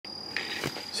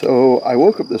So I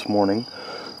woke up this morning.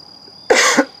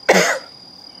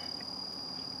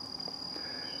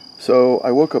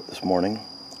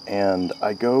 And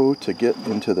I go to get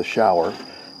into the shower,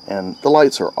 and the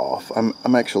lights are off.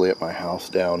 I'm actually at my house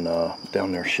down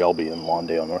near Shelby in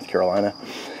Lawndale, North Carolina.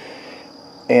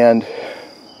 And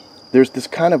there's this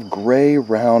kind of gray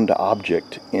round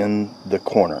object in the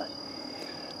corner.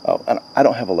 Oh, and I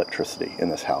don't have electricity in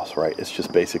this house, right? It's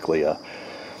just basically a,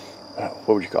 what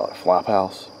would you call it, flop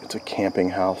house? It's a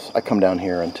camping house. I come down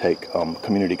here and take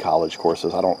community college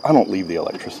courses. I don't leave the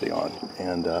electricity on.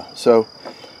 And so,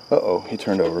 he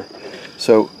turned over.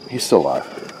 So he's still alive.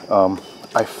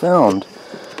 I found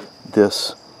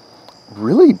this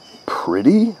really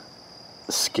pretty,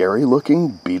 scary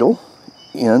looking beetle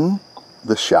in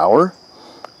the shower.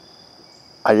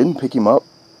 I didn't pick him up.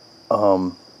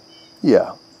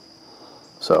 Yeah.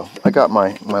 So I got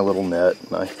my little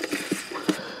net, my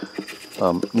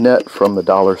net from the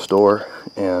dollar store,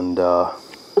 and there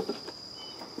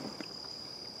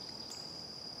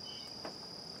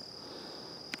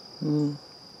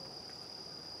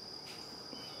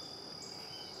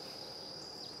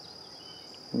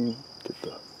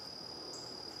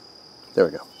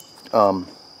we go.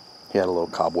 He had a little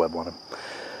cobweb on him,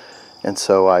 and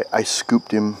so I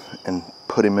scooped him and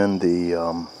put him in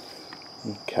the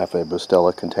Cafe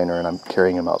Bustelo container, and I'm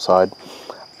carrying him outside.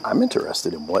 I'm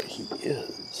interested in what he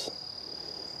is,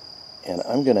 and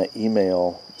I'm going to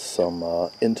email some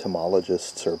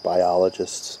entomologists or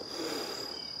biologists.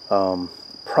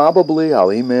 Probably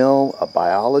I'll email a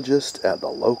biologist at the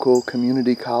local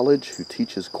community college who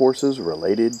teaches courses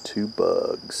related to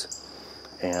bugs,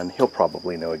 and he'll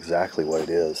probably know exactly what it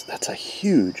is. That's a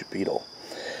huge beetle.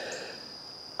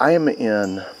 I am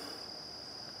in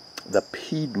the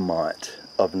Piedmont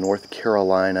of North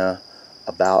Carolina,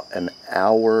 about an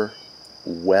hour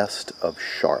west of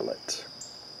Charlotte.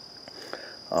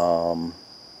 And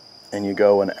you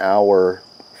go an hour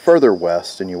further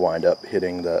west and you wind up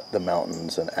hitting the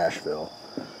mountains in Asheville.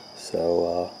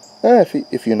 So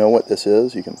if you know what this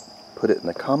is, you can put it in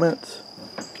the comments.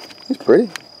 He's pretty.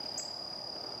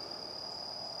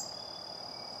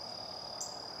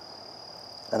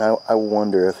 And I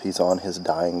wonder if he's on his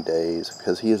dying days,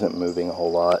 because he isn't moving a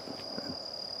whole lot.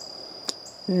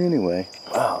 Anyway,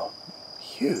 wow,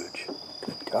 huge.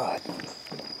 Good God.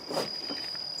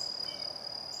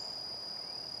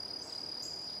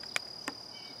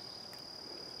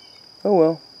 Oh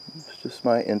well, it's just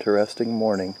my interesting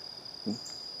morning.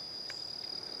 It's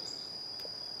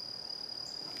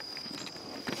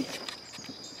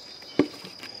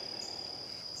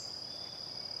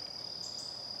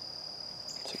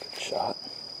a good shot.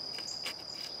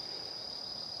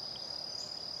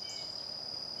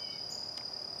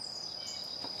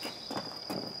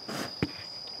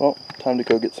 Well, time to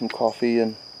go get some coffee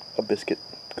and a biscuit.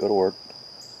 Go to work.